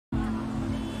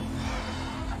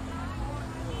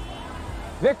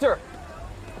Victor!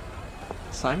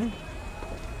 Simon?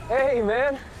 Hey,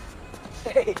 man.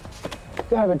 Hey.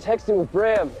 God, I've been texting with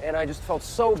Bram, and I just felt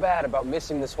so bad about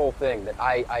missing this whole thing that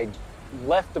I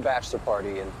left the bachelor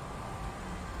party and...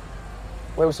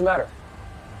 Wait, what's the matter?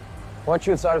 Why aren't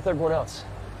you inside with everyone else?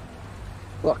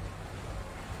 Look.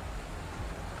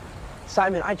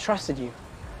 Simon, I trusted you.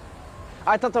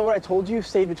 I thought that what I told you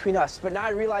stayed between us, but now I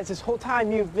realize this whole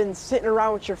time you've been sitting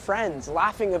around with your friends,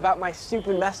 laughing about my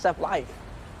stupid, messed up life.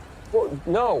 Well,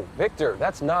 no, Victor,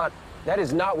 that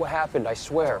is not what happened, I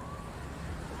swear.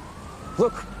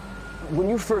 Look, when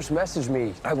you first messaged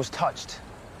me, I was touched.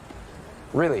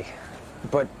 Really.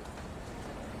 But,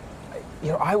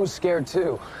 I was scared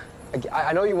too.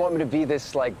 I know you want me to be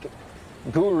this, like,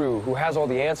 guru who has all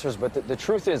the answers, but the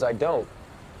truth is I don't.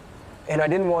 And I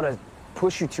didn't want to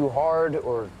push you too hard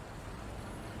or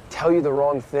tell you the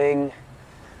wrong thing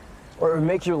or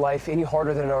make your life any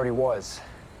harder than it already was.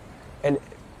 And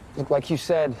like you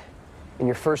said in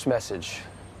your first message,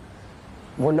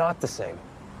 we're not the same.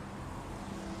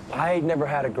 I never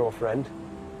had a girlfriend,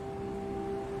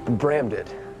 but Bram did.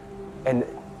 And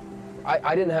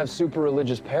I didn't have super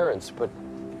religious parents, but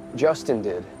Justin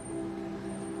did.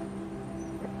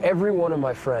 Every one of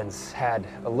my friends had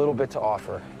a little bit to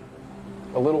offer.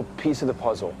 A little piece of the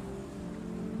puzzle.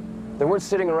 They weren't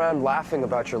sitting around laughing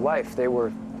about your life. They were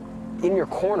in your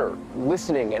corner,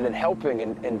 listening and then helping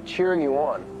and cheering you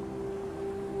on.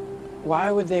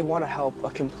 Why would they want to help a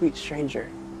complete stranger?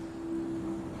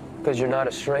 Because you're not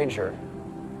a stranger.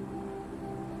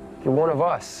 You're one of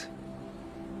us.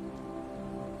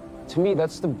 To me,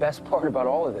 that's the best part about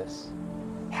all of this.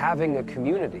 Having a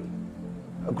community.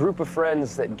 A group of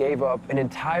friends that gave up an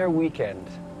entire weekend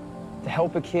to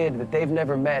help a kid that they've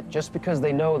never met just because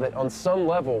they know that on some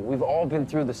level we've all been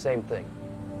through the same thing.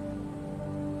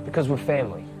 Because we're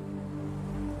family.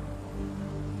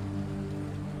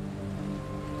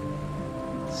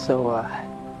 So,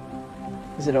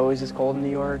 is it always this cold in New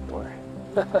York, or?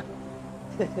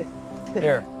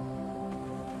 Here.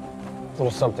 A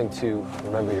little something to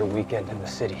remember your weekend in the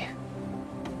city.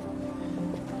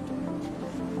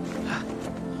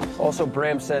 Also,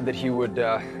 Bram said that he would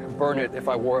burn it if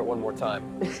I wore it one more time.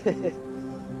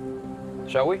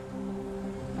 Shall we?